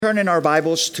Turn in our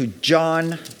Bibles to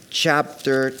John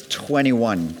chapter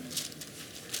 21.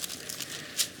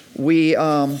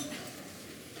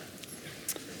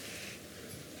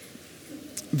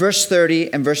 Verse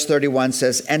 30 and verse 31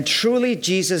 says, "And truly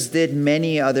Jesus did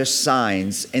many other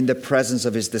signs in the presence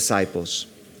of his disciples,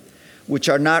 which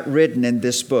are not written in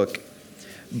this book.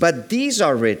 But these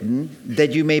are written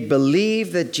that you may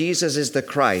believe that Jesus is the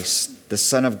Christ, the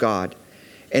Son of God,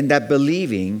 and that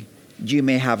believing you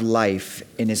may have life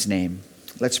in his name."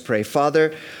 Let's pray.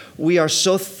 Father, we are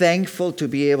so thankful to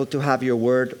be able to have your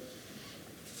word.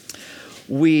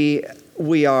 We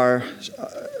are,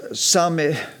 some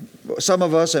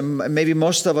of us, and maybe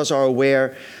most of us, are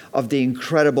aware of the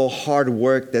incredible hard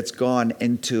work that's gone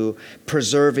into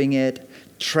preserving it,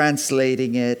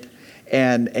 translating it,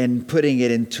 and putting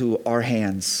it into our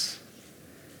hands.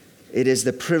 It is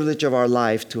the privilege of our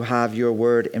life to have your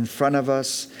word in front of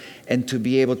us and to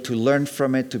be able to learn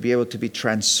from it, to be able to be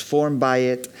transformed by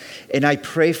it. And I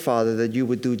pray, Father, that you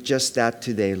would do just that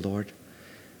today, Lord.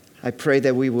 I pray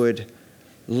that we would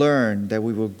learn, that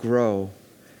we will grow,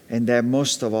 and that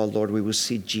most of all, Lord, we will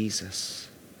see Jesus.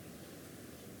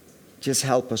 Just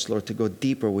help us, Lord, to go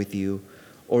deeper with you,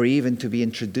 or even to be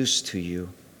introduced to you,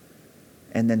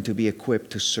 and then to be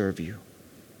equipped to serve you.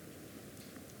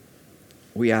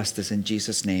 We ask this in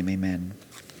Jesus' name, amen.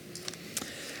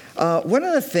 One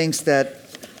of the things that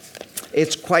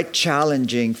it's quite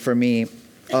challenging for me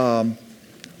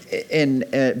in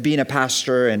being a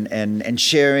pastor and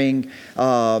sharing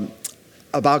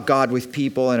about God with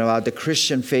people and about the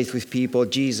Christian faith with people,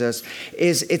 Jesus,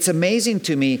 is it's amazing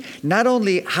to me not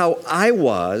only how I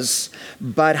was,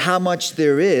 but how much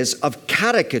there is of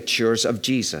caricatures of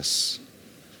Jesus.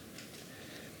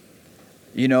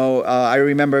 You know, I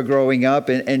remember growing up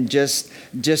and just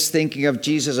thinking of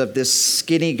Jesus, of this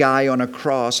skinny guy on a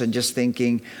cross, and just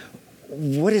thinking,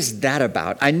 what is that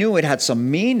about? I knew it had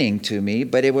some meaning to me,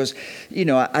 but it was, you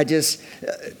know, I just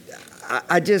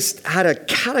had a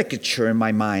caricature in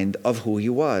my mind of who he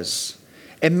was.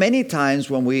 And many times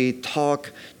when we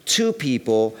talk to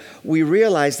people, we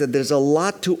realize that there's a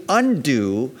lot to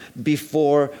undo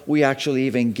before we actually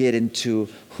even get into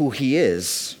who he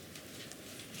is.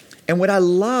 And what I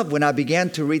love when I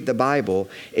began to read the Bible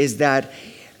is that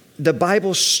the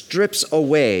Bible strips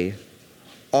away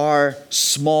our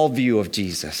small view of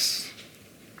Jesus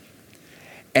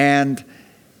and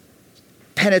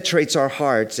penetrates our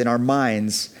hearts and our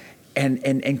minds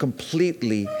and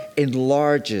completely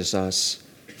enlarges us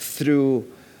through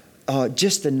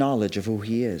just the knowledge of who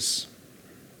he is.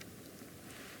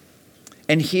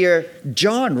 And here,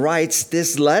 John writes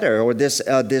this letter, or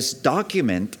this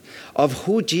document of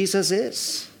who Jesus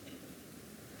is.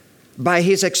 By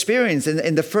his experience,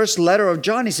 in the first letter of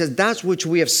John, he says, "That which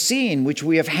we have seen, which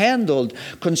we have handled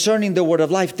concerning the word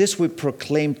of life, this we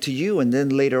proclaim to you." And then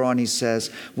later on he says,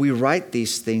 "We write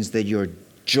these things that your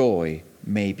joy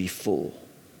may be full."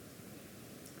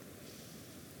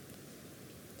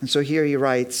 And so here he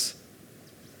writes,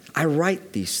 "I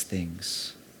write these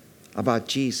things about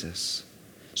Jesus,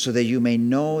 so that you may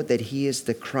know that he is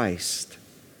the Christ,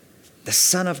 the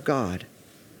Son of God,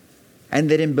 and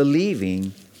that in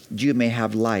believing you may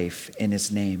have life in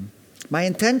his name." My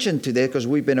intention today, because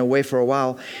we've been away for a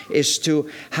while, is to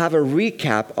have a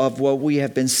recap of what we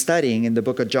have been studying in the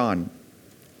book of John.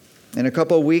 In a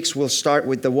couple of weeks, we'll start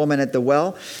with the woman at the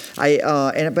well. But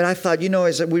I thought,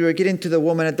 as we were getting to the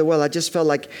woman at the well, I just felt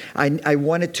like I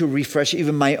wanted to refresh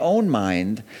even my own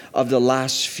mind of the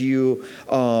last few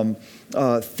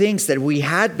things that we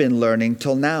had been learning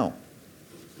till now.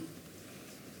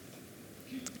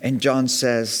 And John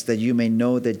says that you may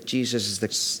know that Jesus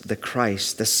is the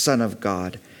Christ, the Son of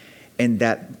God, and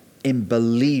that in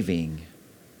believing,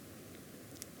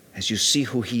 as you see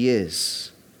who he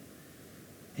is,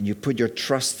 and you put your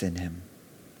trust in him,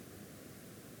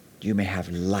 you may have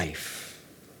life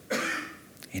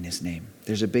in his name.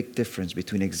 There's a big difference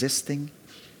between existing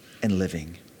and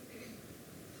living.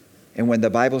 And when the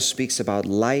Bible speaks about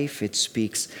life, it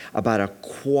speaks about a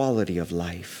quality of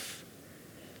life.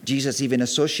 Jesus even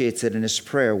associates it in his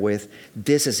prayer with,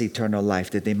 "This is eternal life,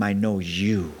 that they might know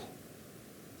you."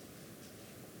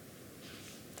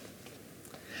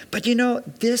 But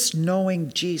this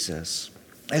knowing Jesus,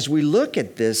 as we look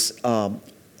at this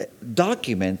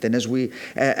document, and as we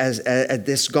at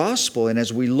this gospel, and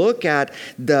as we look at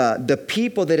the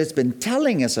people that it's been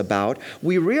telling us about,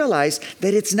 we realize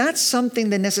that it's not something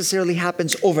that necessarily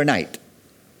happens overnight.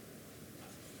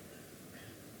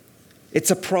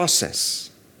 It's a process.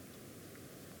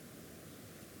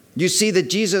 You see that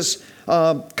Jesus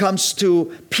comes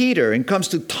to Peter and comes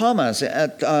to Thomas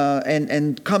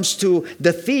and comes to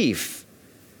the thief.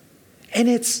 And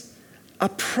it's a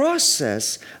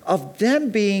process of them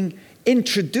being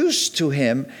introduced to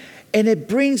him, and it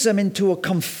brings them into a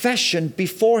confession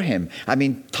before him. I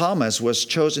mean, Thomas was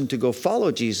chosen to go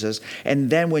follow Jesus, and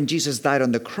then when Jesus died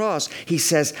on the cross, he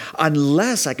says,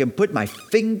 unless I can put my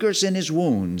fingers in his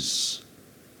wounds,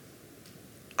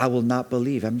 I will not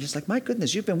believe. I'm just like, my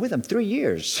goodness, you've been with him 3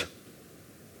 years.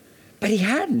 But he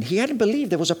hadn't believed.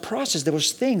 There was a process, there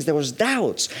was things, there was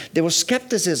doubts, there was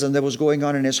skepticism that was going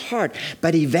on in his heart.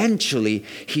 But eventually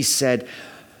he said,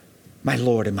 my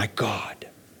Lord and my God,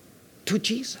 to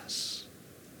Jesus.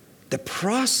 The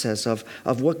process of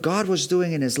what God was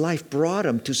doing in his life brought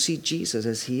him to see Jesus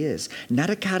as he is.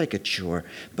 Not a caricature,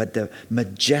 but the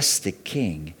majestic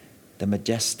King, the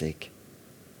majestic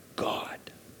God.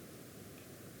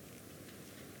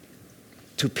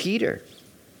 To Peter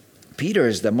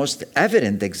is the most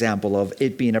evident example of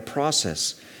it being a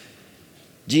process.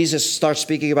 Jesus starts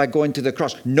speaking about going to the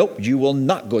cross. Nope, you will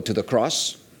not go to the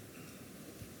cross.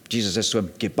 Jesus says to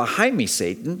him, get behind me,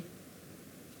 Satan.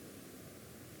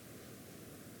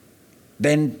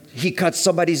 Then he cuts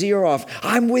somebody's ear off.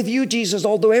 I'm with you, Jesus,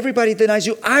 although everybody denies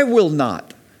you, I will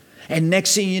not. And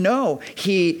next thing you know,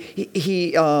 he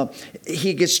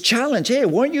gets challenged. Hey,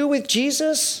 weren't you with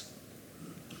Jesus?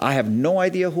 I have no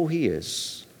idea who he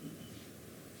is.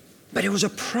 But it was a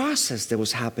process that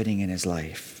was happening in his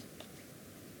life.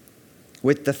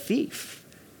 With the thief.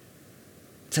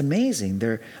 It's amazing.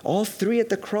 They're all three at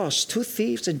the cross, 2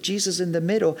 thieves and Jesus in the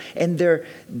middle, and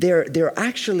they're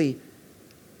actually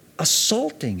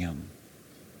assaulting him.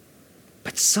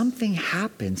 But something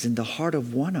happens in the heart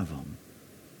of one of them.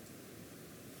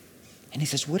 And he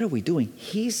says, what are we doing?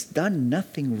 He's done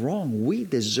nothing wrong. We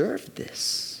deserve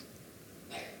this.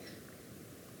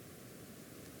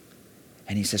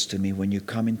 And he says to me, when you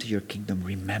come into your kingdom,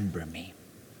 remember me.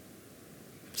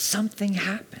 Something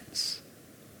happens.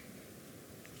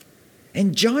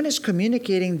 And John is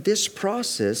communicating this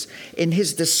process in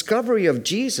his discovery of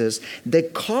Jesus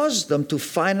that caused them to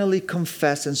finally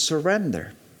confess and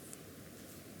surrender.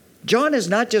 John is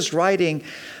not just writing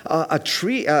a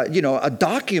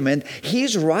document.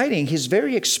 He's writing his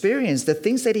very experience, the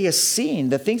things that he has seen,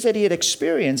 the things that he had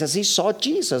experienced as he saw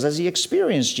Jesus, as he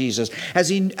experienced Jesus, as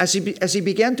he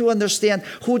began to understand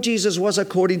who Jesus was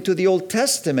according to the Old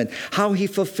Testament, how he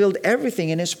fulfilled everything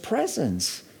in his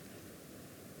presence.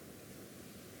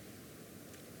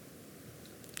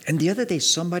 And the other day,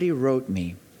 somebody wrote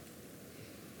me.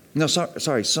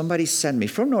 Somebody sent me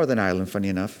from Northern Ireland, funny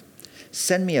enough.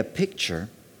 Send me a picture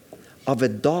of a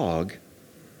dog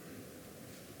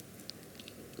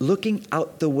looking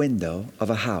out the window of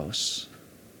a house.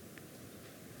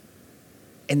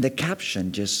 And the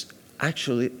caption just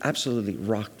actually absolutely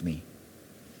rocked me.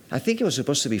 I think it was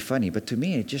supposed to be funny, but to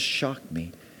me it just shocked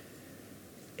me.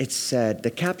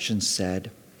 The caption said,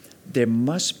 there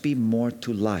must be more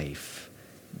to life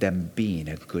than being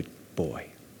a good boy.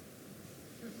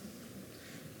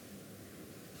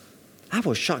 I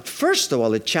was shocked. First of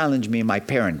all, it challenged me in my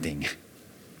parenting.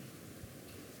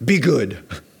 Be good.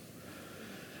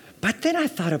 But then I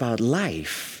thought about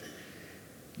life.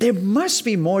 There must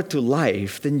be more to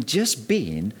life than just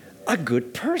being a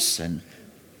good person.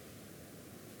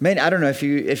 Man, I don't know if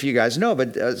you guys know,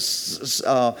 but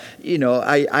I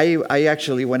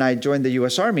actually, when I joined the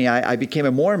U.S. Army, I became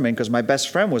a Mormon because my best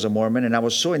friend was a Mormon, and I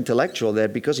was so intellectual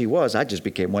that because he was, I just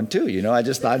became one too. I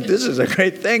just thought this is a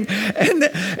great thing,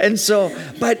 and so,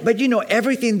 but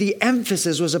everything. The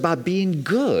emphasis was about being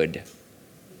good.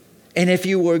 And if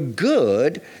you were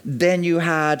good, then you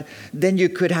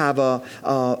could have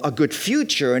a good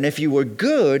future. And if you were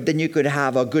good, then you could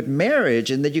have a good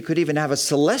marriage. And then you could even have a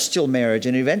celestial marriage.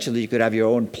 And eventually you could have your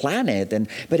own planet.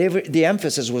 But the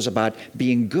emphasis was about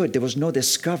being good. There was no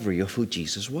discovery of who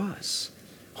Jesus was,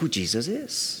 who Jesus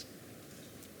is.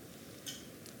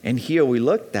 And here we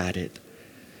looked at it.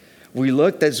 We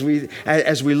looked as we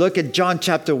look at John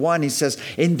chapter 1, he says,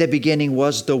 in the beginning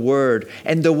was the Word,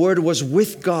 and the Word was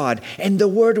with God, and the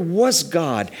Word was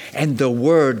God, and the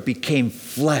Word became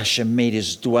flesh and made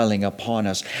his dwelling upon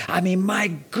us. I mean,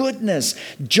 my goodness,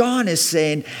 John is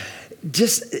saying,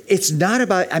 it's not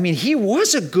about, he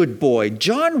was a good boy.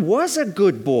 John was a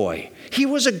good boy. He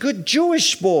was a good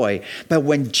Jewish boy. But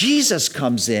when Jesus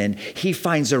comes in, he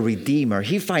finds a redeemer.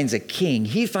 He finds a king.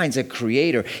 He finds a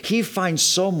creator. He finds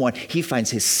someone. He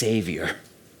finds his savior.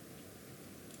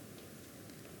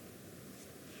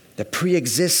 The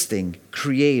pre-existing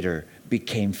creator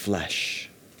became flesh.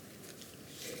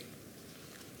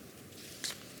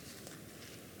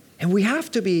 And we have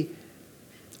to be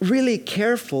really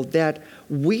careful that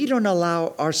we don't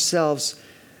allow ourselves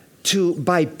to,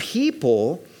 by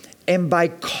people and by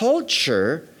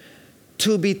culture,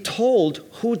 to be told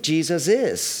who Jesus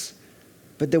is,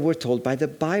 but they were told by the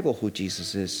Bible who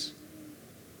Jesus is.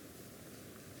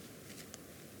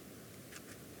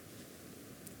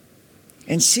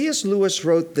 And C.S. Lewis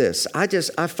wrote this. I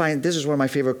find this is one of my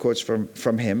favorite quotes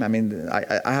from him. I mean,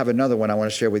 I have another one I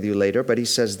want to share with you later, but he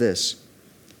says this: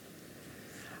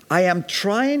 I am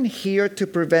trying here to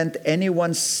prevent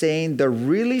anyone saying the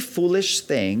really foolish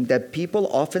thing that people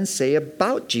often say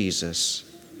about Jesus.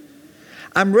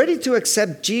 I'm ready to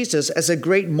accept Jesus as a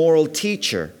great moral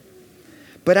teacher,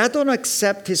 but I don't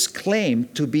accept his claim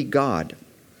to be God.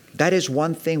 That is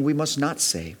one thing we must not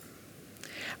say.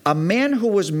 A man who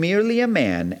was merely a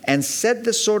man and said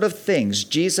the sort of things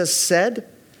Jesus said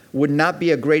would not be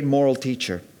a great moral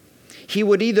teacher. He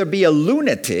would either be a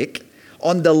lunatic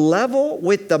on the level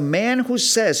with the man who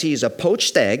says he is a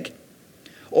poached egg,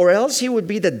 or else he would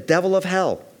be the devil of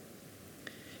hell.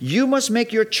 You must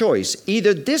make your choice.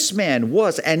 Either this man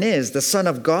was and is the Son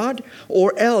of God,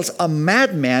 or else a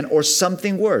madman or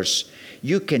something worse.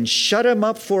 You can shut him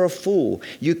up for a fool.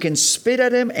 You can spit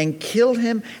at him and kill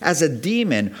him as a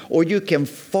demon, or you can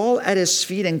fall at his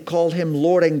feet and call him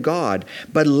Lord and God.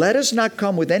 But let us not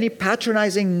come with any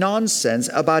patronizing nonsense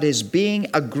about his being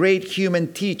a great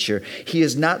human teacher. He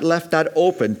has not left that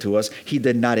open to us. He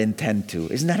did not intend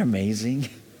to. Isn't that amazing?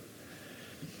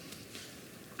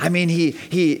 I mean, you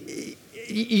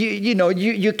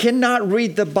cannot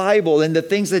read the Bible and the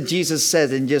things that Jesus said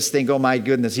and just think, oh my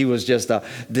goodness, he was just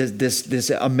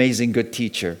this amazing good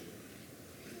teacher.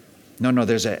 No,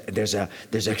 there's an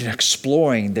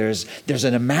exploring, there's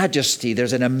a majesty,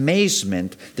 there's an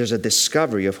amazement, there's a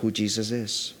discovery of who Jesus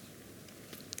is.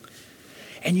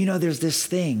 And there's this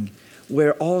thing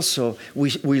where also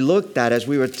we looked at as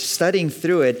we were studying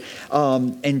through it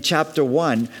in chapter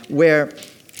 1, where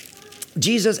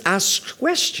Jesus asks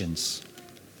questions.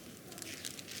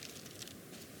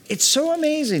 It's so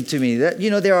amazing to me that,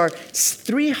 there are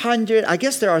 300, I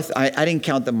guess there are, I didn't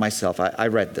count them myself. I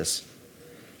read this.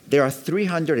 There are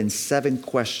 307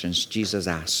 questions Jesus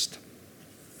asked.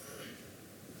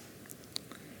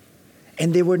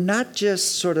 And they were not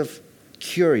just sort of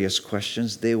curious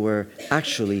questions. They were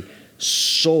actually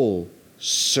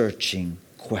soul-searching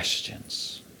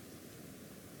questions.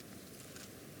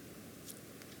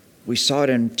 We saw it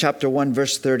in chapter 1,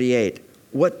 verse 38.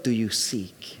 What do you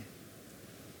seek?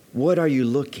 What are you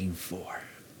looking for?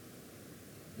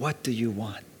 What do you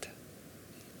want?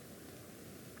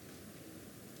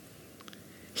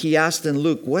 He asked in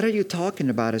Luke, what are you talking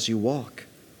about as you walk?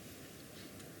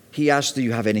 He asked, do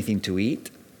you have anything to eat?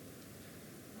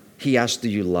 He asked, do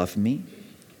you love me?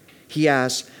 He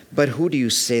asked, but who do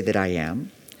you say that I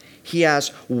am? He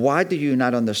asked, why do you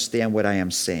not understand what I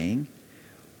am saying?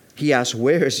 He asked,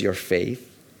 where is your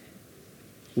faith?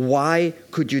 Why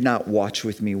could you not watch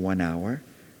with me 1 hour?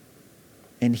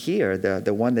 And here,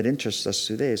 the one that interests us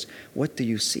today is, what do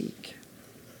you seek?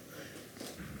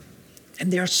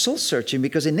 And they are soul searching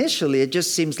because initially it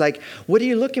just seems like, what are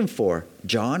you looking for?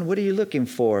 John, what are you looking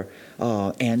for?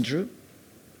 Andrew?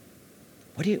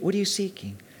 What are you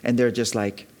seeking? And they're just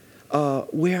like,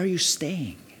 where are you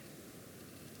staying?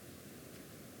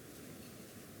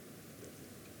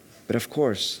 But of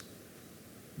course,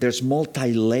 there's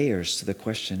multi-layers to the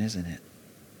question, isn't it?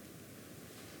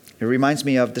 It reminds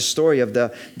me of the story of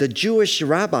the Jewish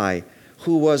rabbi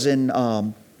who was in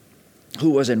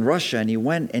Russia, and he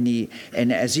went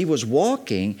and as he was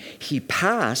walking, he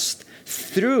passed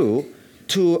through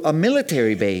to a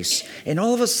military base, and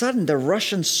all of a sudden the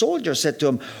Russian soldier said to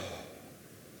him,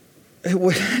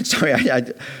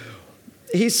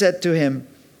 he said to him,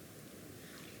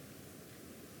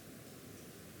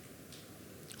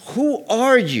 who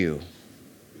are you?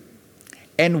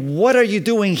 And what are you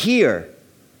doing here?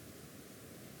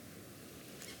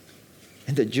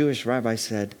 And the Jewish rabbi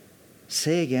said,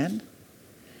 say again.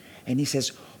 And he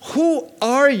says, who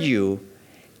are you?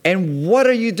 And what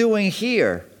are you doing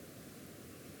here?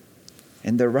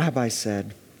 And the rabbi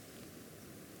said,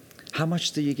 how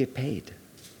much do you get paid?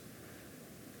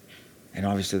 And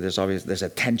obviously there's a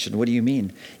tension. What do you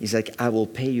mean? He's like, I will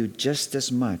pay you just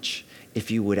as much if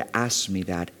you would ask me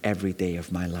that every day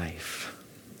of my life.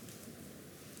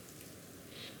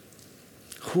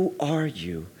 Who are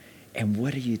you? And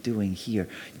what are you doing here?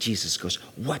 Jesus goes,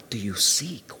 what do you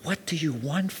seek? What do you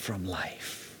want from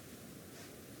life?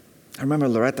 I remember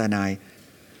Loretta and I,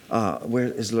 where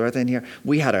is Loretta in here?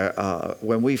 We had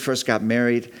when we first got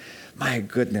married, my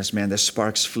goodness, man, the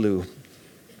sparks flew.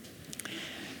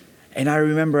 And I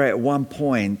remember at one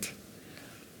point,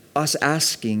 us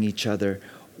asking each other,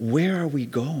 where are we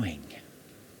going?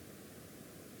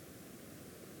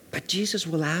 But Jesus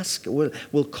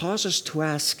will cause us to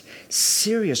ask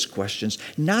serious questions,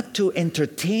 not to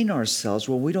entertain ourselves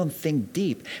where we don't think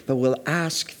deep, but we'll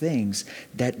ask things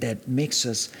that makes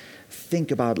us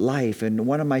think about life. And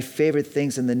one of my favorite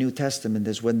things in the New Testament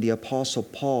is when the Apostle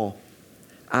Paul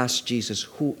asked Jesus,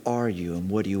 "Who are you and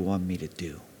what do you want me to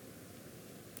do?"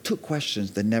 Two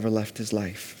questions that never left his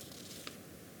life.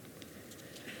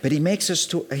 But he makes us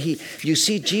you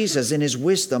see Jesus in his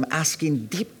wisdom asking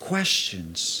deep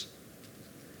questions.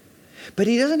 But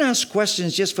he doesn't ask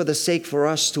questions just for the sake for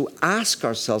us to ask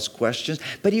ourselves questions,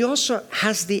 but he also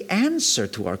has the answer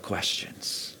to our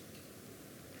questions.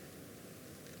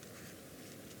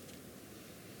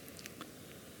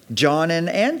 John and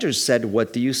Andrew said,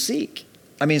 "What do you seek?"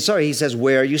 He says,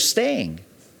 "Where are you staying?"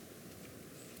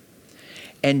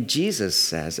 And Jesus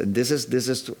says, and this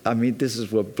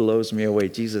is what blows me away.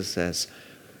 Jesus says,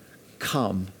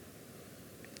 come,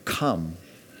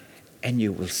 and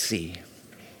you will see.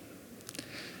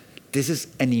 This is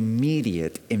an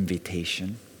immediate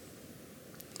invitation.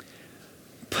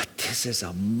 But this is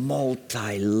a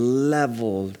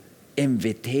multi-leveled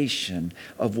invitation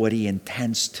of what he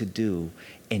intends to do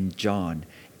in John,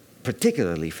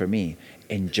 particularly for me,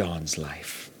 in John's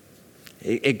life.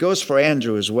 It goes for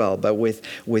Andrew as well, but with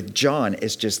John,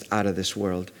 it's just out of this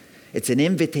world. It's an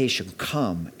invitation,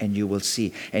 come and you will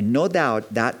see. And no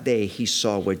doubt that day he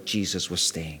saw where Jesus was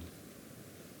staying.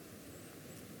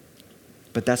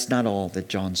 But that's not all that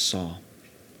John saw.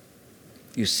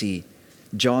 You see,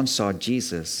 John saw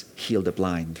Jesus heal the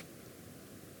blind,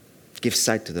 give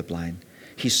sight to the blind.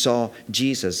 He saw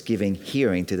Jesus giving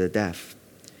hearing to the deaf.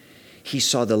 He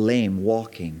saw the lame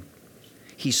walking.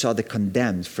 He saw the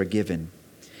condemned forgiven.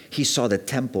 He saw the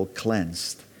temple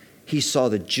cleansed. He saw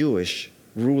the Jewish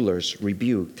rulers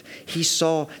rebuked. He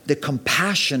saw the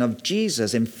compassion of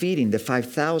Jesus in feeding the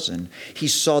 5,000. He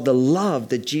saw the love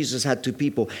that Jesus had to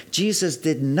people. Jesus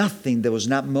did nothing that was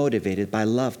not motivated by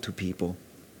love to people.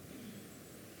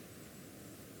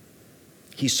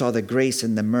 He saw the grace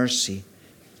and the mercy.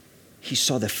 He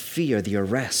saw the fear, the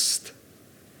arrest.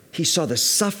 He saw the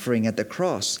suffering at the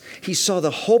cross. He saw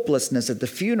the hopelessness at the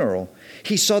funeral.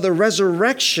 He saw the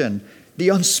resurrection, the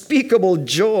unspeakable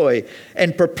joy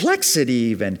and perplexity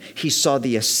even. He saw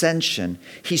the ascension.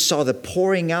 He saw the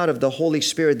pouring out of the Holy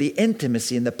Spirit, the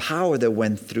intimacy and the power that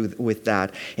went through with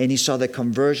that. And he saw the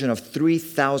conversion of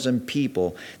 3,000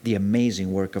 people, the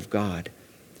amazing work of God.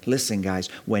 Listen, guys,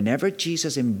 whenever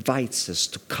Jesus invites us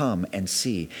to come and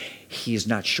see, he's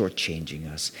not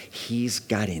shortchanging us. He's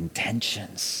got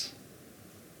intentions.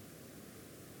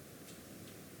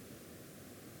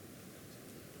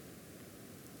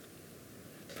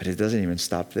 But it doesn't even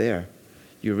stop there.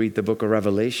 You read the book of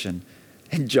Revelation,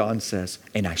 and John says,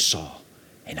 and I saw,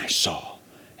 and I saw,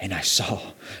 and I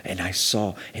saw, and I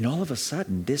saw. And all of a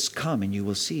sudden, this come and you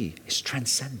will see is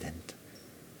transcendent.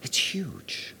 It's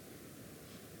huge.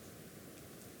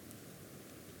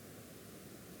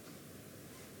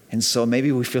 And so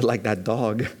maybe we feel like that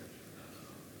dog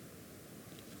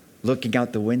looking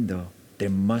out the window. There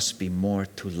must be more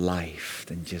to life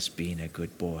than just being a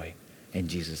good boy. And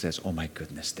Jesus says, oh my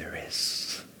goodness, there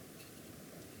is.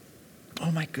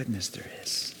 Oh my goodness, there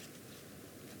is.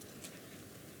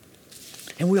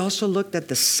 And we also looked at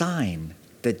the sign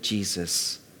that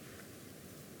Jesus,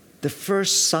 the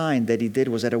first sign that he did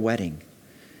was at a wedding.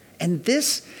 And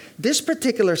this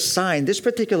particular sign, this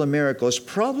particular miracle is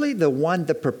probably the one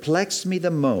that perplexed me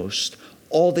the most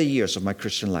all the years of my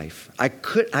Christian life. I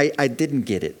didn't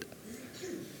get it.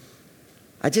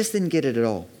 I just didn't get it at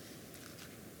all.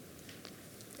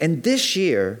 And this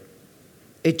year,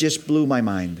 it just blew my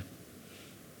mind.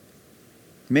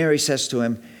 Mary says to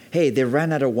him, hey, they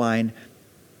ran out of wine.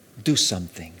 Do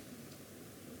something.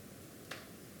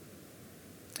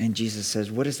 And Jesus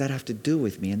says, what does that have to do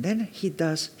with me? And then he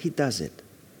does it.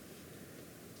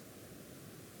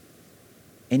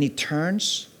 And he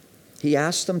turns, he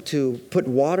asked them to put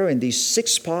water in these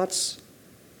 6 pots.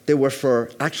 They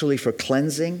were actually for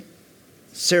cleansing,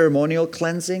 ceremonial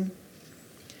cleansing.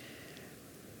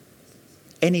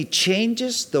 And he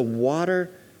changes the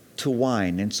water to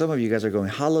wine. And some of you guys are going,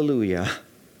 hallelujah.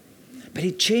 But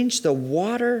he changed the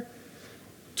water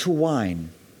to wine.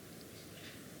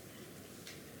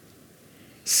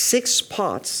 6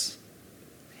 pots.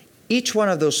 Each one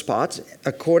of those pots,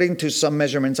 according to some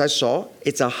measurements I saw,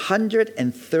 it's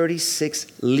 136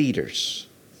 liters.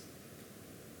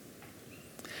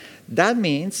 That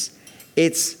means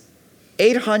it's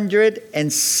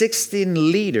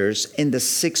 816 liters in the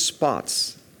 6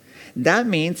 pots. That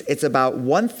means it's about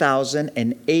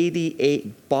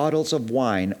 1,088 bottles of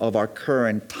wine of our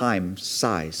current time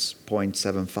size,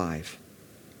 0.75.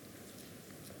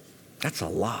 That's a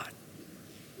lot.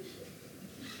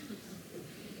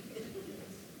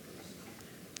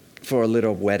 For a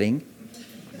little wedding.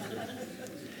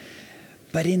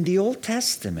 But in the Old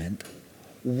Testament,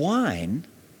 wine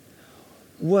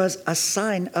was a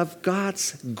sign of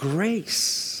God's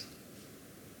grace.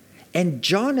 And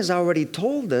John has already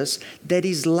told us that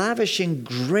he's lavishing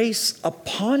grace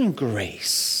upon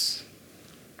grace.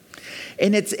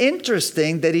 And it's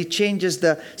interesting that he changes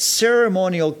the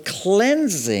ceremonial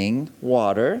cleansing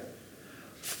water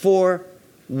for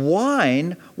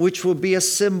wine, which will be a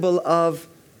symbol of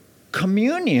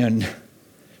communion.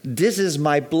 This is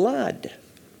my blood.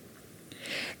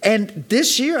 And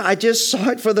this year, I just saw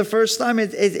it for the first time.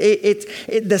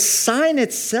 The sign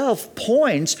itself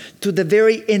points to the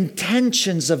very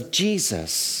intentions of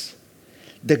Jesus.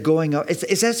 The going out.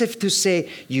 It's as if to say,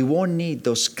 you won't need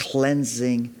those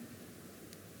cleansing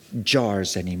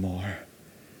jars anymore.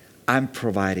 I'm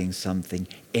providing something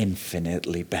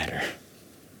infinitely better.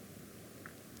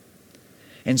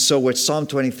 And so what Psalm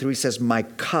 23 says, my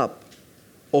cup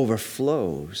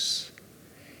overflows.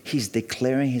 He's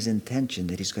declaring his intention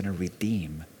that he's going to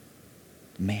redeem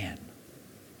man.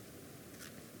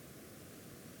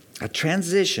 A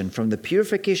transition from the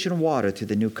purification water to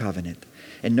the new covenant.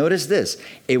 And notice this,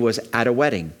 it was at a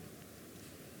wedding.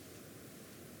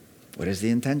 What is the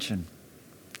intention?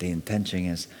 The intention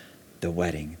is the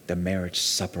wedding, the marriage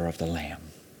supper of the Lamb.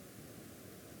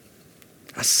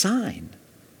 A sign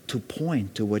to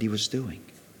point to what he was doing.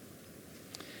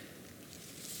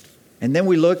 And then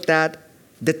we looked at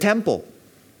the temple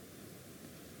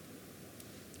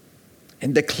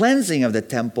and the cleansing of the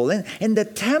temple. And the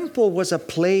temple was a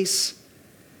place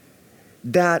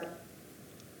that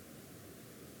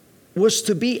was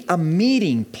to be a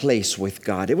meeting place with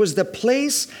God. It was the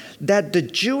place that the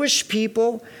Jewish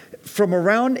people from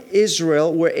around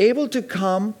Israel were able to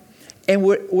come and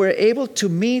were able to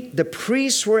meet. The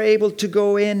priests were able to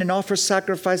go in and offer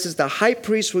sacrifices. The high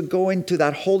priest would go into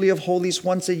that Holy of Holies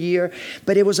once a year.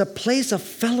 But it was a place of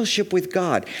fellowship with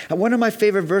God. And one of my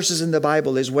favorite verses in the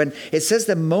Bible is when it says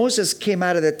that Moses came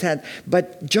out of the tent,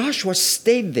 but Joshua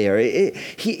stayed there.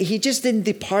 He just didn't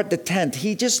depart the tent.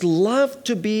 He just loved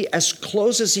to be as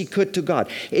close as he could to God.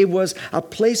 It was a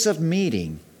place of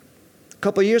meeting. A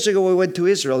couple of years ago, we went to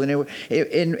Israel,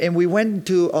 and we went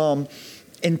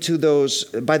into those,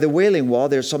 by the Wailing Wall,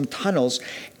 there's some tunnels,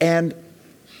 and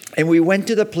we went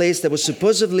to the place that was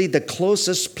supposedly the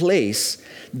closest place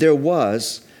there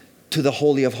was to the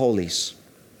Holy of Holies.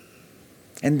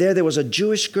 And there was a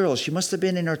Jewish girl. She must have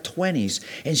been in her 20s,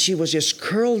 and she was just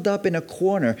curled up in a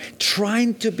corner,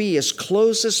 trying to be as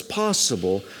close as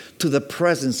possible to the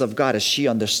presence of God as she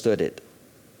understood it.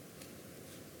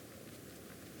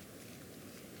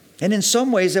 And in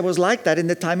some ways, it was like that in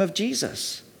the time of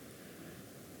Jesus.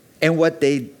 And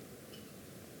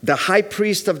the high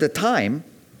priest of the time,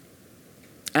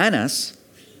 Annas,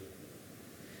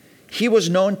 he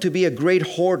was known to be a great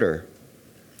hoarder.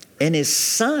 And his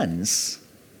sons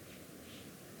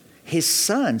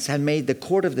had made the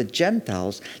court of the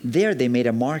Gentiles. There they made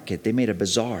a market. They made a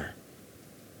bazaar.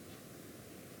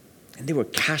 And they were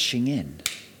cashing in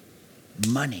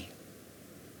money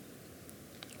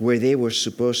where they were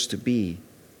supposed to be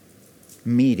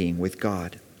meeting with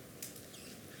God.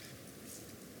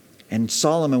 And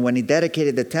Solomon, when he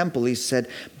dedicated the temple, he said,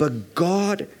 But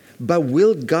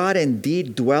will God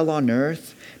indeed dwell on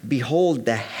earth? Behold,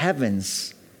 the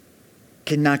heavens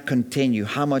cannot contain you.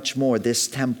 How much more this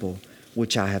temple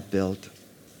which I have built?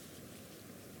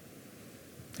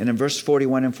 And in verse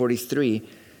 41 and 43,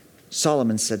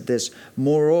 Solomon said this,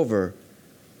 Moreover,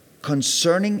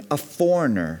 concerning a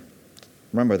foreigner,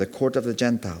 remember the court of the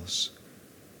Gentiles,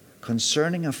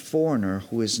 concerning a foreigner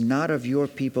who is not of your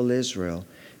people Israel,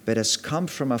 but has come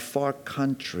from a far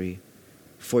country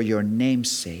for your name's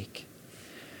sake.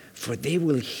 For they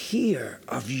will hear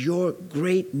of your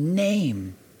great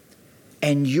name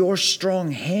and your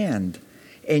strong hand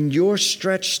and your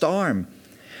stretched arm.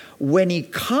 When he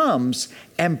comes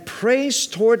and prays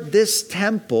toward this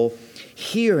temple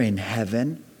here in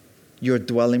heaven, your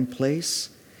dwelling place,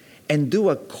 and do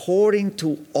according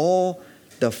to all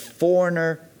the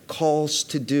foreigner calls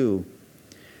to do,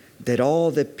 that all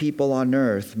the people on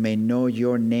earth may know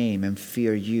your name and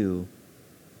fear you,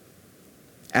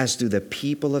 as do the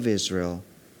people of Israel,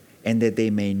 and that they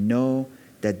may know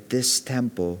that this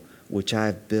temple which I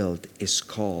have built is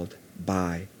called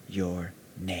by your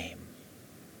name.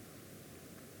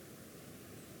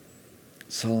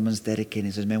 Solomon's dedicating,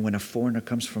 he says, man, when a foreigner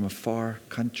comes from a far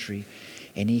country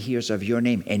and he hears of your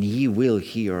name, and he will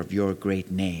hear of your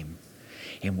great name,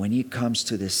 and when he comes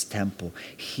to this temple,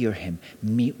 hear him,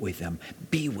 meet with him,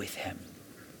 be with him.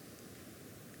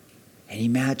 And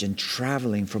imagine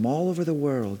traveling from all over the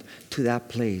world to that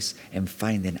place and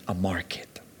finding a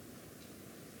market.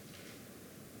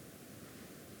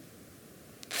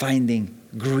 Finding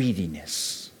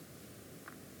greediness.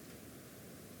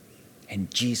 And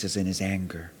Jesus in his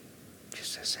anger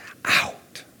just says,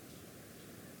 out.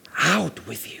 Out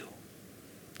with you.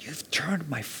 You've turned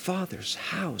my Father's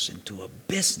house into a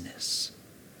business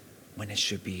when it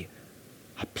should be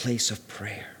a place of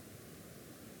prayer.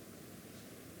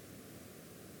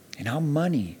 And how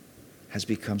money has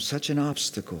become such an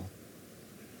obstacle.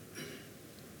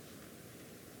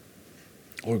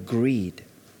 Or greed.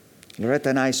 Loretta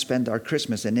and I spent our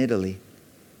Christmas in Italy.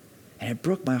 And it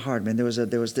broke my heart, man. There was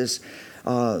this,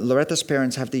 Loretta's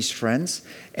parents have these friends,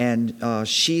 and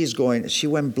she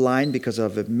went blind because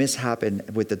of a mishap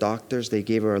with the doctors. They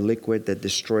gave her a liquid that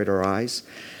destroyed her eyes.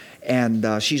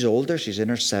 And she's older. She's in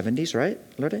her 70s, right,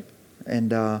 Loretta?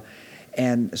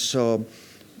 And so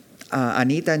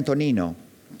Anita and Tonino,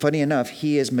 funny enough,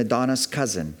 he is Madonna's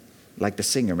cousin, like the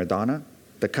singer Madonna,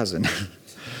 the cousin.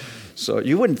 So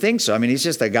you wouldn't think so. I mean, he's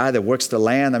just a guy that works the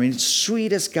land. I mean,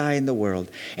 sweetest guy in the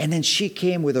world. And then she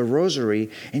came with a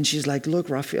rosary, and she's like, look,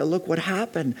 Raphael, look what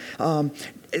happened.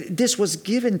 This was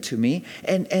given to me,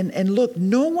 and look,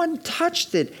 no one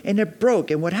touched it, and it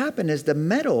broke. And what happened is the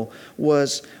metal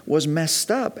was messed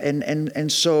up,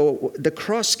 and so the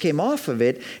cross came off of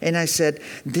it. And I said,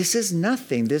 this is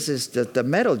nothing. This is the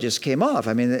metal just came off.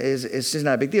 I mean, it's just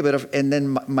not a big deal. And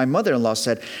then my mother-in-law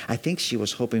said, I think she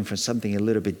was hoping for something a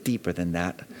little bit deeper than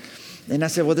that. And I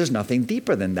said, well, there's nothing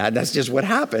deeper than that. That's just what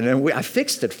happened. And I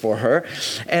fixed it for her.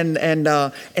 And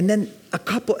then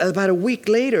about a week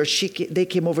later, they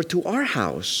came over to our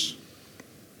house.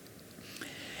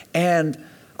 And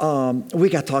we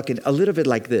got talking a little bit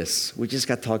like this. We just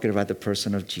got talking about the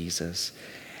person of Jesus.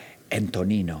 And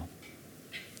Tonino,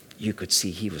 you could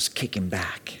see he was kicking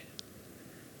back.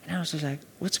 And I was just like,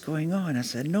 what's going on? I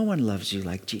said, no one loves you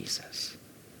like Jesus.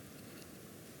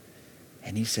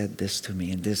 And he said this to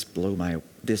me, and this blew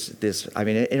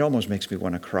it almost makes me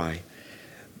want to cry.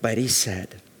 But he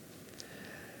said,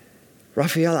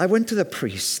 Raphael, I went to the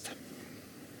priest,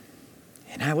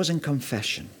 and I was in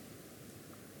confession.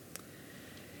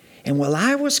 And while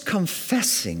I was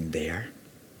confessing there,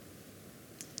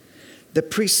 the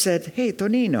priest said, hey,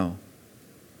 Tonino,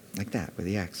 like that, with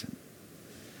the accent.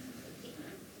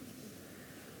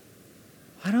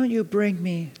 Why don't you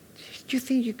do you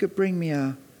think you could bring me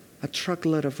a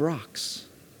truckload of rocks?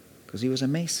 Because he was a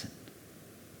mason.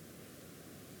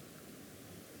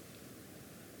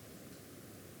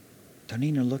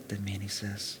 Tonino looked at me and he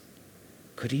says,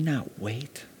 could he not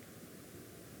wait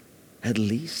at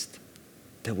least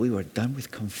that we were done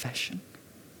with confession?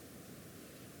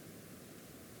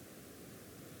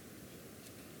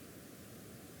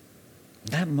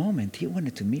 In that moment, he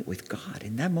wanted to meet with God.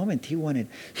 In that moment, he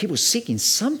was seeking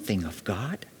something of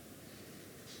God.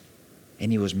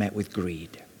 And he was met with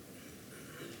greed.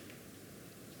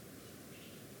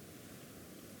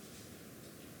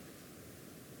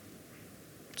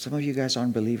 Some of you guys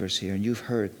aren't believers here, and you've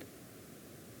heard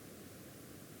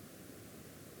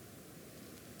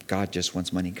God just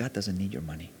wants money. God doesn't need your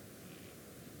money.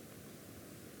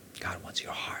 God wants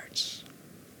your hearts.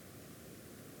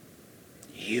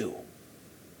 You.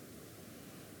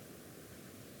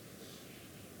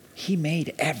 He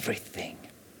made everything.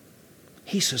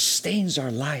 He sustains our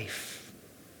life.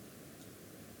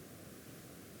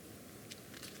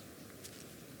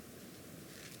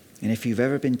 And if you've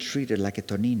ever been treated like a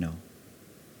Tonino,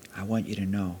 I want you to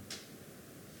know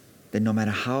that no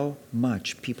matter how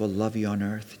much people love you on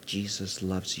earth, Jesus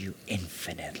loves you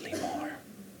infinitely more.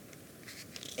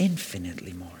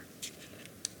 Infinitely more.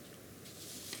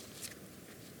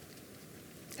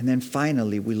 And then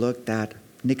finally, we looked at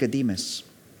Nicodemus.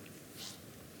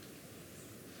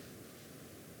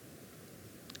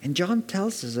 And John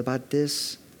tells us about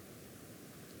this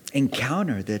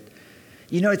encounter that,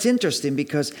 it's interesting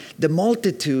because the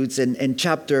multitudes in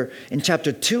chapter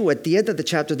 2, at the end of the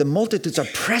chapter, the multitudes are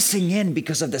pressing in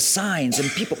because of the signs.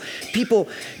 And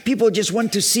people just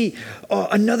want to see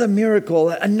another miracle,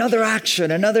 another action,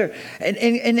 another. And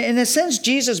in a sense,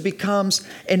 Jesus becomes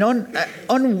he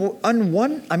doesn't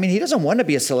want to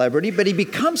be a celebrity, but he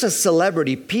becomes a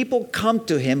celebrity. People come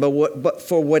to him but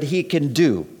for what he can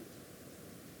do.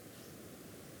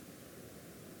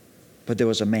 But there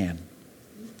was a man,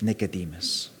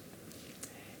 Nicodemus,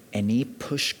 and he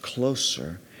pushed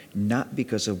closer, not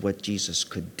because of what Jesus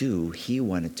could do. He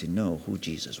wanted to know who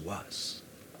Jesus was.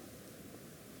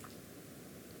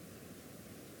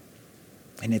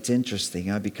 And it's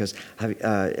interesting because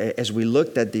as we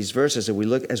looked at these verses, as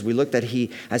we looked at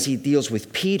as he deals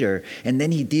with Peter, and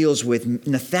then he deals with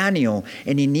Nathanael,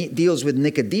 and he deals with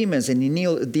Nicodemus, and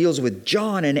he deals with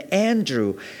John and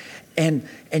Andrew, and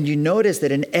you notice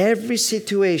that in every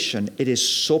situation it is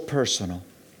so personal.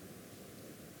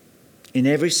 In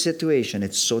every situation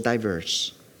it's so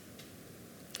diverse.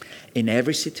 In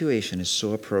every situation it's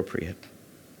so appropriate.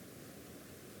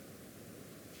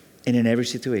 And in every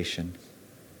situation,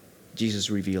 Jesus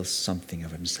reveals something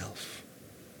of himself.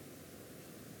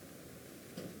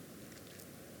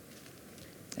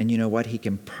 And you know what? He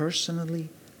can personally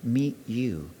meet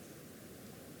you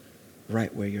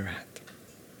right where you're at.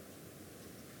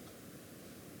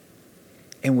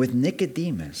 And with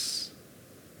Nicodemus,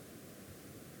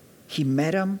 he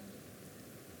met him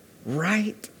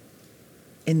right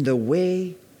in the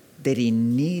way that he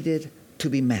needed to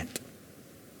be met.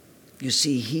 You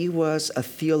see, he was a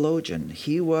theologian.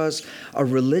 He was a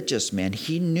religious man.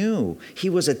 He knew. He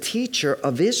was a teacher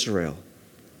of Israel.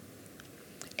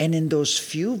 And in those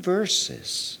few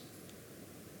verses,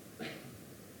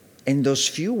 in those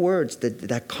few words,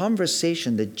 that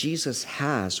conversation that Jesus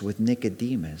has with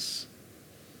Nicodemus,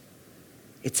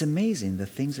 it's amazing the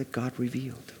things that God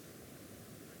revealed.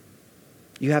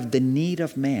 You have the need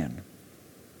of man.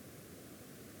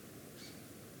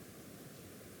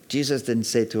 Jesus didn't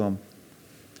say to him,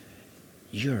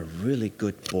 "You're a really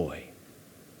good boy.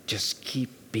 Just keep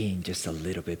being just a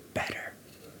little bit better."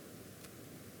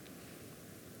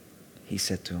 He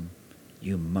said to him,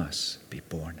 "You must be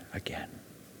born again."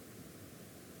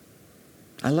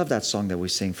 I love that song that we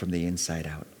sing, From the Inside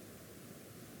Out.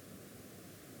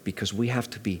 Because we have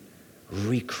to be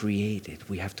recreated.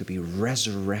 We have to be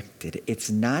resurrected. It's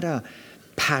not a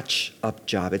patch-up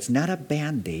job. It's not a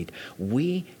Band-Aid.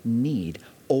 We need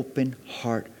open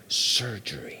heart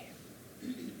surgery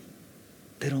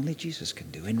that only Jesus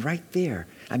can do. And right there,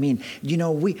 I mean, you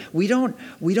know, we're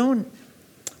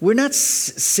not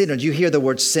sinners. You hear the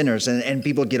word sinners and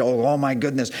people get, oh my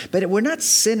goodness. But we're not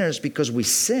sinners because we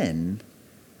sin.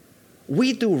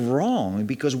 We do wrong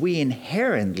because we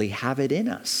inherently have it in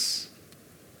us.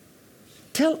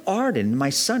 Tell Arden, my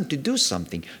son, to do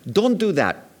something. Don't do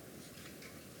that.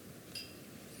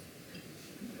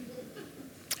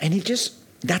 And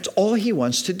that's all he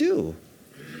wants to do.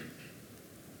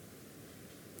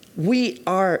 We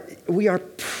are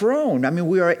prone. I mean,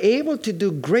 we are able to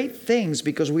do great things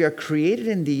because we are created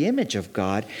in the image of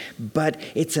God, but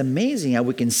it's amazing how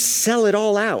we can sell it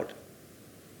all out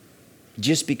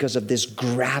just because of this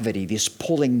gravity, this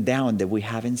pulling down that we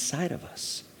have inside of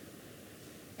us.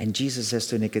 And Jesus says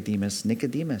to Nicodemus,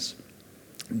 "Nicodemus,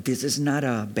 this is not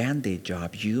a Band-Aid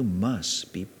job. You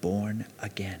must be born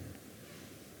again."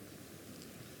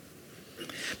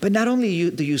 But not only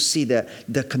do you see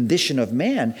the condition of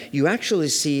man, you actually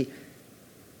see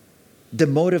the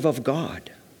motive of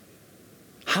God.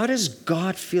 How does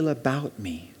God feel about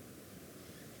me?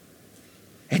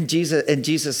 And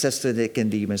Jesus says to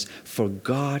Nicodemus, "For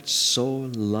God so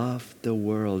loved the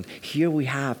world." Here we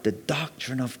have the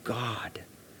doctrine of God.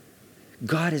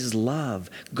 God is love.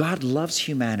 God loves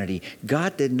humanity.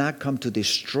 God did not come to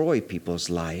destroy people's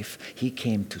life. He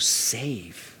came to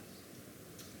save.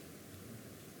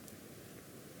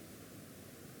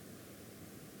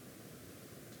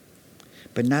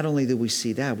 But not only do we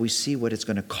see that, we see what it's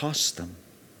going to cost them.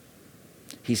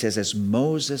 He says, as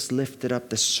Moses lifted up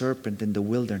the serpent in the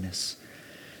wilderness,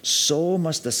 so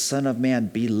must the Son of Man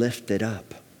be lifted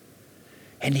up.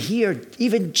 And here,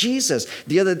 even Jesus,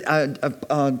 the other,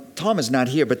 Tom is not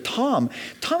here, but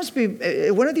Tom's been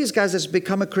one of these guys that's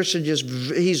become a Christian.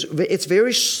 It's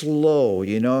very slow,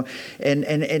 you know, and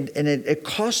it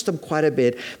cost him quite a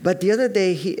bit. But the other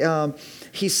day,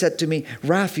 he said to me,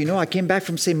 "Raph, you know, I came back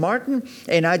from St. Martin,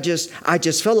 and I just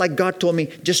felt like God told me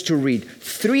just to read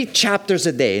 3 chapters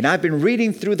a day, and I've been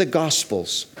reading through the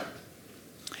Gospels."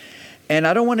 And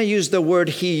I don't want to use the word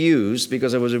he used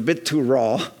because it was a bit too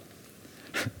raw.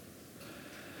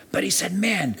 But he said,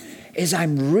 "Man, as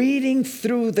I'm reading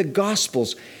through the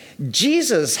Gospels,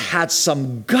 Jesus had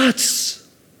some guts."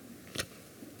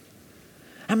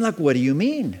 I'm like, "What do you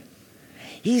mean?"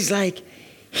 He's like,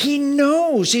 he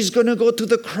knows he's going to go to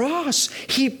the cross.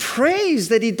 He prays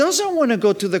that he doesn't want to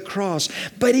go to the cross,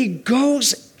 but he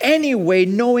goes anyway,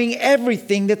 knowing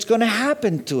everything that's going to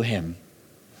happen to him.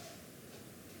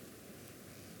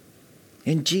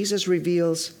 And Jesus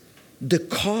reveals the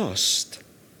cost.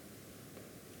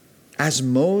 As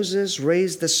Moses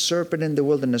raised the serpent in the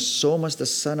wilderness, so must the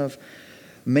Son of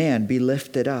Man be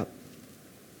lifted up.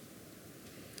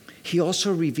 He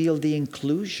also revealed the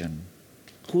inclusion.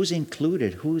 Who's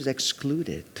included? Who's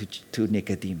excluded to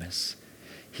Nicodemus?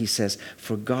 He says,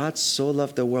 for God so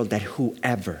loved the world that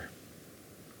whoever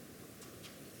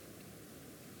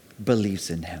believes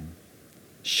in him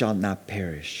shall not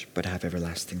perish but have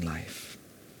everlasting life.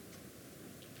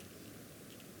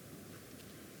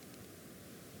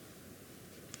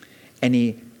 And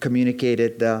he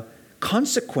communicated the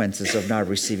consequences of not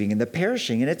receiving and the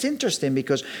perishing. And it's interesting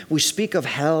because we speak of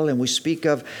hell and we speak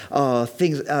of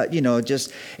things,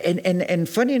 and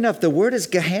funny enough, the word is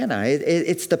Gehenna.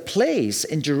 It's the place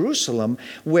in Jerusalem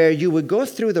where you would go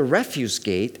through the refuse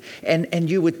gate and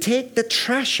you would take the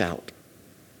trash out.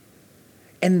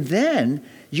 And then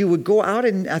you would go out,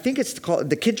 and I think it's called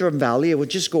the Kidron Valley. It would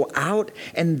just go out,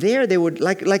 and there they would,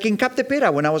 like in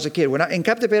Captepera when I was a kid. In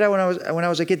Captepera when I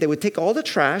was a kid, they would take all the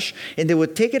trash and they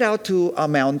would take it out to a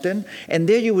mountain, and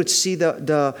there you would see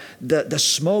the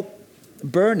smoke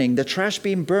burning, the trash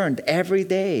being burned every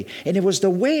day. And it was the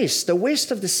waste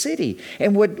of the city.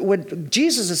 And what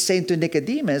Jesus is saying to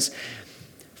Nicodemus,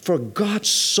 for God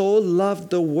so loved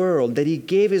the world that he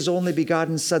gave his only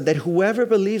begotten Son, that whoever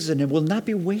believes in him will not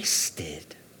be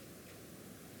wasted,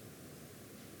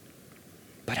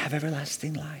 but have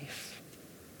everlasting life.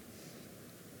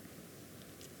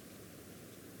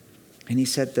 And he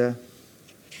said the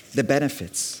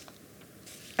benefits,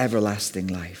 everlasting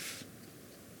life.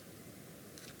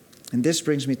 And this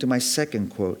brings me to my second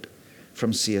quote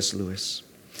from C.S. Lewis.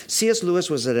 C.S. Lewis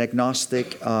was an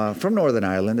agnostic from Northern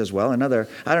Ireland as well. I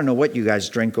don't know what you guys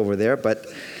drink over there, but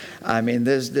I mean,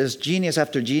 there's genius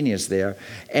after genius there.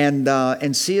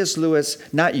 And C.S. Lewis,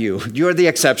 not you, you're the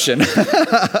exception.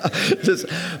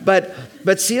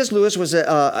 But C.S. Lewis was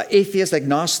an atheist,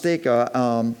 agnostic,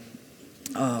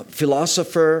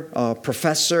 philosopher,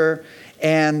 professor,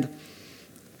 and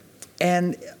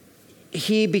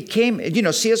he became,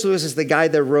 C.S. Lewis is the guy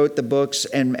that wrote the books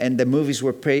and the movies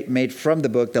were made from the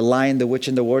book, The Lion, the Witch,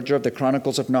 and the Wardrobe, the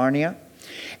Chronicles of Narnia.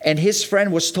 And his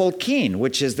friend was Tolkien,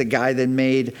 which is the guy that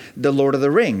made The Lord of the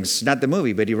Rings. Not the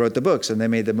movie, but he wrote the books and they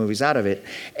made the movies out of it.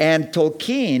 And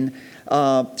Tolkien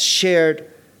shared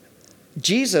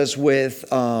Jesus with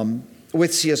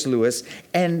C.S. Lewis.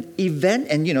 And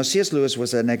C.S. Lewis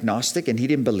was an agnostic and he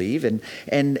didn't believe.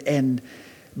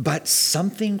 But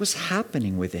something was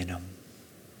happening within him.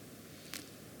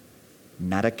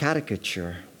 Not a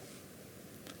caricature.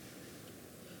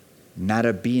 Not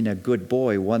a being a good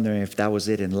boy, wondering if that was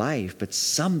it in life, but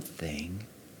something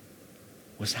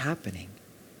was happening.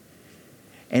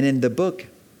 And in the book,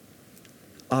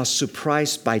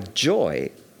 Surprised by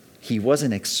Joy, he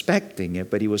wasn't expecting it,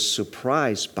 but he was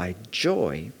surprised by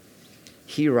joy.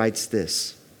 He writes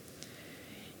this: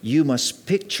 you must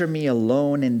picture me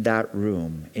alone in that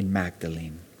room in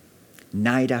Magdalene,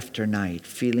 night after night,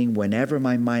 feeling whenever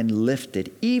my mind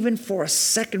lifted, even for a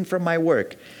second from my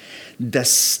work, the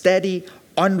steady,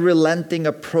 unrelenting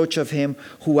approach of him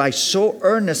who I so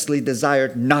earnestly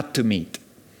desired not to meet.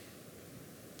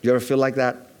 You ever feel like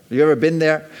that? You ever been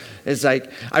there? It's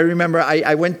like, I remember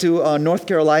I went to North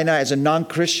Carolina as a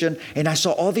non-Christian, and I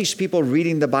saw all these people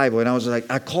reading the Bible, and I was like,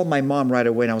 I called my mom right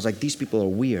away, and I was like, these people are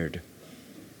weird.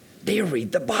 They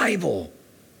read the Bible.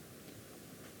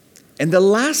 And the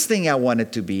last thing I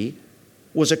wanted to be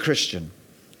was a Christian.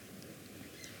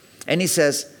 And he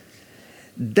says,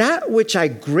 that which I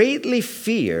greatly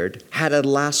feared had at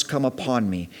last come upon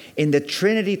me. In the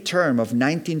Trinity term of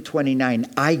 1929,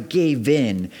 I gave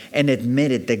in and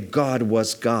admitted that God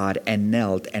was God and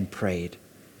knelt and prayed.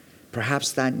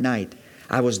 Perhaps that night,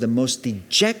 I was the most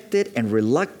dejected and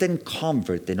reluctant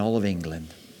convert in all of England.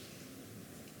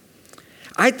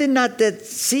 I did not yet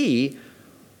see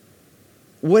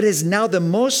what is now the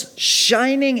most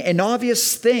shining and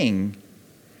obvious thing,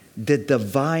 the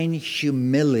divine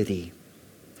humility,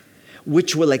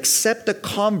 which will accept a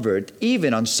convert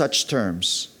even on such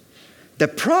terms. The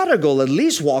prodigal at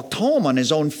least walked home on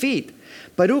his own feet,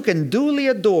 but who can duly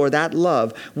adore that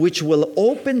love which will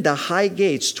open the high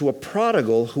gates to a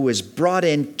prodigal who is brought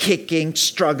in kicking,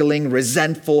 struggling,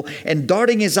 resentful, and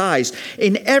darting his eyes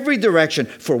in every direction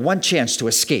for one chance to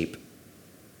escape?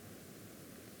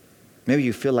 Maybe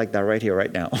you feel like that right here,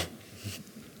 right now.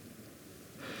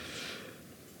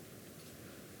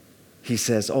 He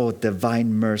says, oh,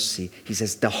 divine mercy. He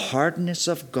says, the hardness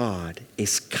of God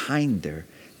is kinder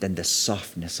than the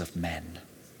softness of men.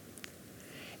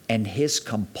 And his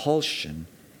compulsion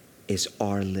is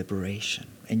our liberation.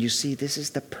 And you see, this is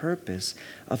the purpose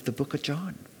of the book of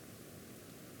John.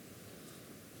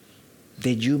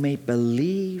 That you may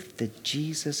believe that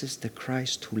Jesus is the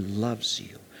Christ who loves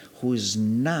you, who is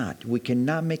not, we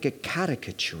cannot make a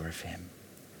caricature of him.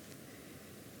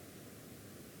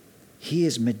 He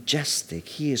is majestic.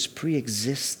 He is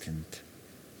pre-existent.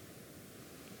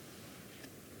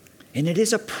 And it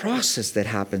is a process that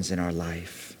happens in our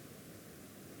life.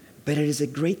 But it is a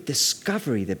great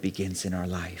discovery that begins in our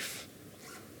life.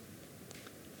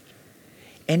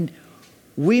 And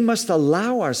we must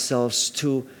allow ourselves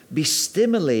to be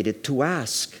stimulated to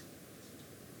ask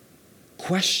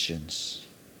questions.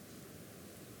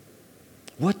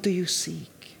 What do you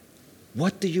seek?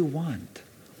 What do you want?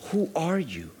 Who are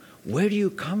you? Where do you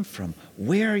come from?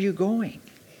 Where are you going?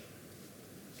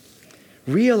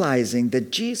 Realizing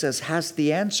that Jesus has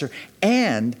the answer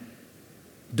and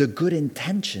the good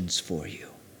intentions for you.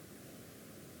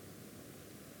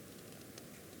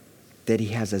 That He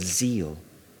has a zeal.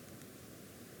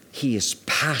 He is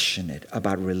passionate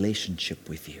about relationship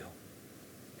with you.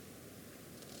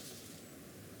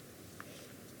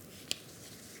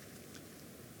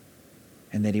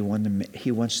 And that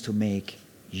He wants to make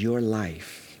your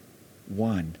life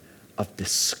one of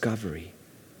discovery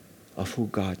of who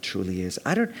God truly is.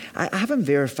 I haven't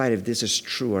verified if this is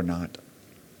true or not,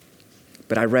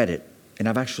 but I read it, and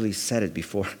I've actually said it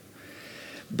before.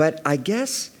 But I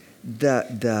guess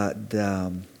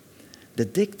the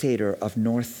dictator of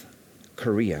North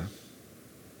Korea,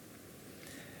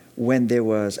 when there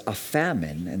was a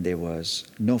famine and there was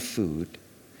no food,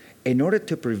 in order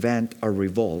to prevent a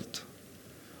revolt,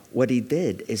 what he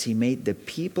did is he made the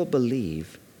people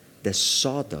believe that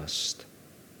sawdust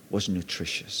was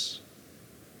nutritious.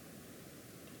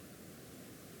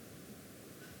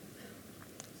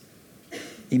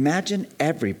 Imagine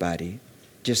everybody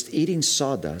just eating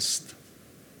sawdust,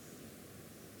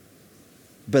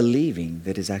 believing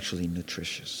that it's actually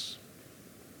nutritious.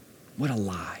 What a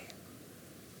lie.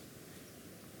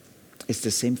 It's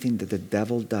the same thing that the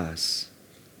devil does,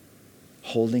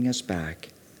 holding us back,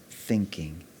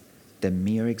 thinking the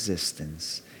mere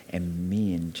existence and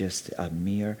me and just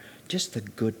a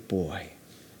good boy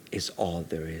is all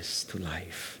there is to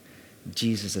life.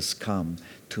 Jesus has come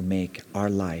to make our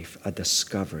life a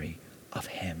discovery of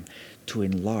Him, to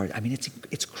enlarge. I mean,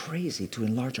 it's crazy to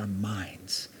enlarge our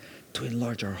minds, to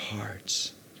enlarge our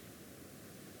hearts,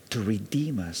 to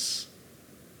redeem us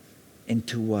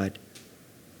into what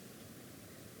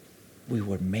we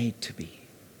were made to be.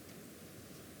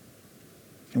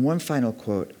 And one final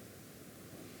quote.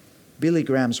 Billy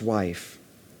Graham's wife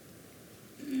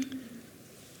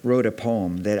wrote a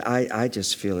poem that I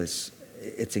just feel it's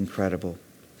incredible.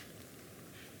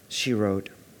 She wrote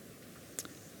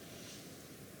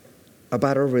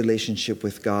about her relationship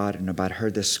with God and about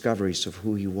her discoveries of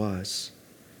who He was.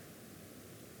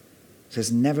 It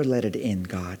says, never let it in,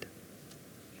 God.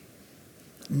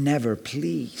 Never,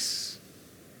 please.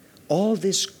 All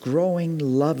this growing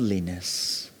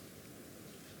loveliness,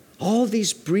 all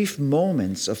these brief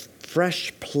moments of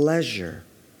fresh pleasure,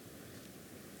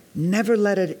 never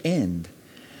let it end.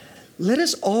 Let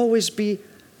us always be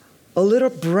a little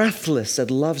breathless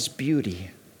at love's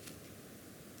beauty.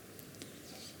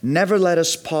 Never let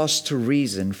us pause to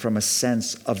reason from a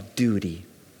sense of duty.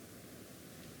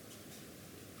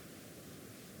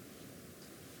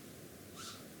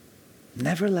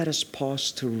 Never let us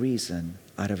pause to reason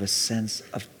out of a sense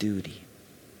of duty.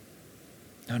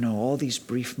 No, all these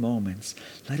brief moments,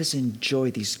 let us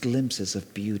enjoy these glimpses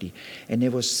of beauty. And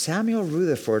it was Samuel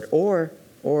Rutherford, or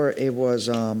it was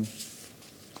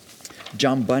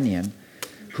John Bunyan,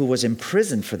 who was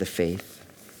imprisoned for the faith.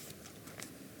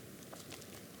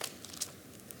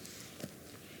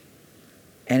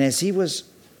 And as he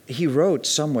wrote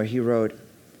somewhere,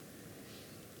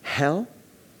 hell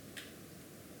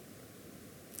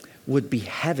would be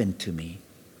heaven to me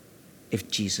if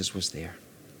Jesus was there.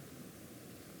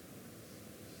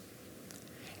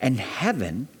 And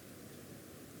heaven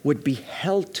would be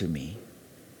hell to me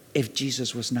if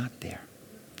Jesus was not there.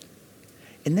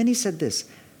 And then he said this,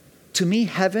 to me,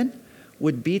 heaven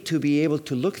would be to be able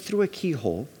to look through a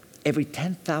keyhole every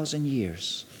 10,000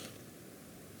 years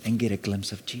and get a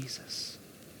glimpse of Jesus.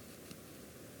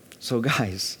 So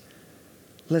guys,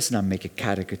 let's not make a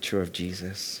caricature of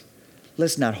Jesus.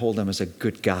 Let's not hold Him as a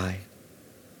good guy,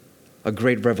 a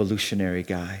great revolutionary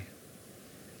guy.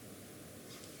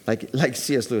 Like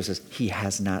C.S. Lewis says, He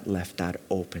has not left that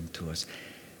open to us.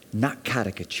 Not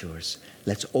caricatures.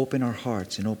 Let's open our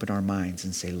hearts and open our minds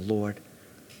and say, Lord,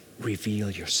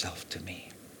 reveal Yourself to me.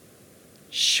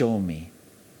 Show me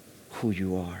who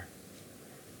You are.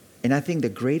 And I think the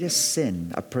greatest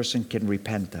sin a person can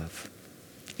repent of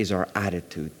is our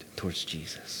attitude towards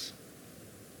Jesus.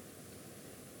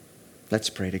 Let's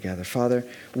pray together. Father,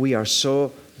 we are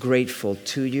so grateful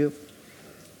to You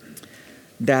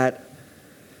that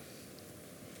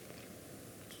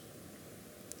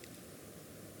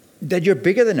You're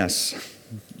bigger than us,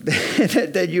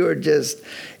 that you are just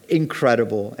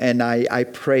incredible. And I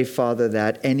pray, Father,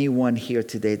 that anyone here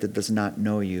today that does not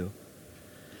know you,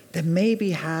 that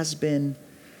maybe has been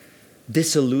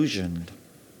disillusioned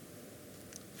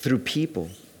through people,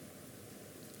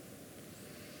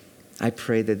 I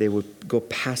pray that they would go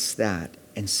past that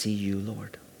and see you,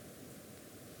 Lord.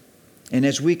 And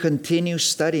as we continue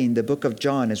studying the book of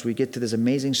John, as we get to this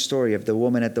amazing story of the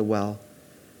woman at the well,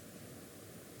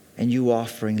 and you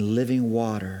offering living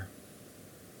water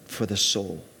for the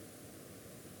soul,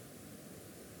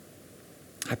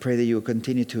 I pray that you will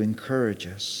continue to encourage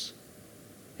us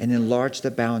and enlarge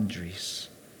the boundaries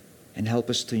and help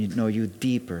us to know you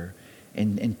deeper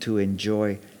and to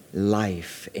enjoy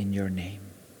life in your name.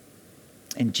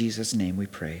 In Jesus' name we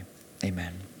pray.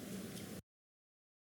 Amen.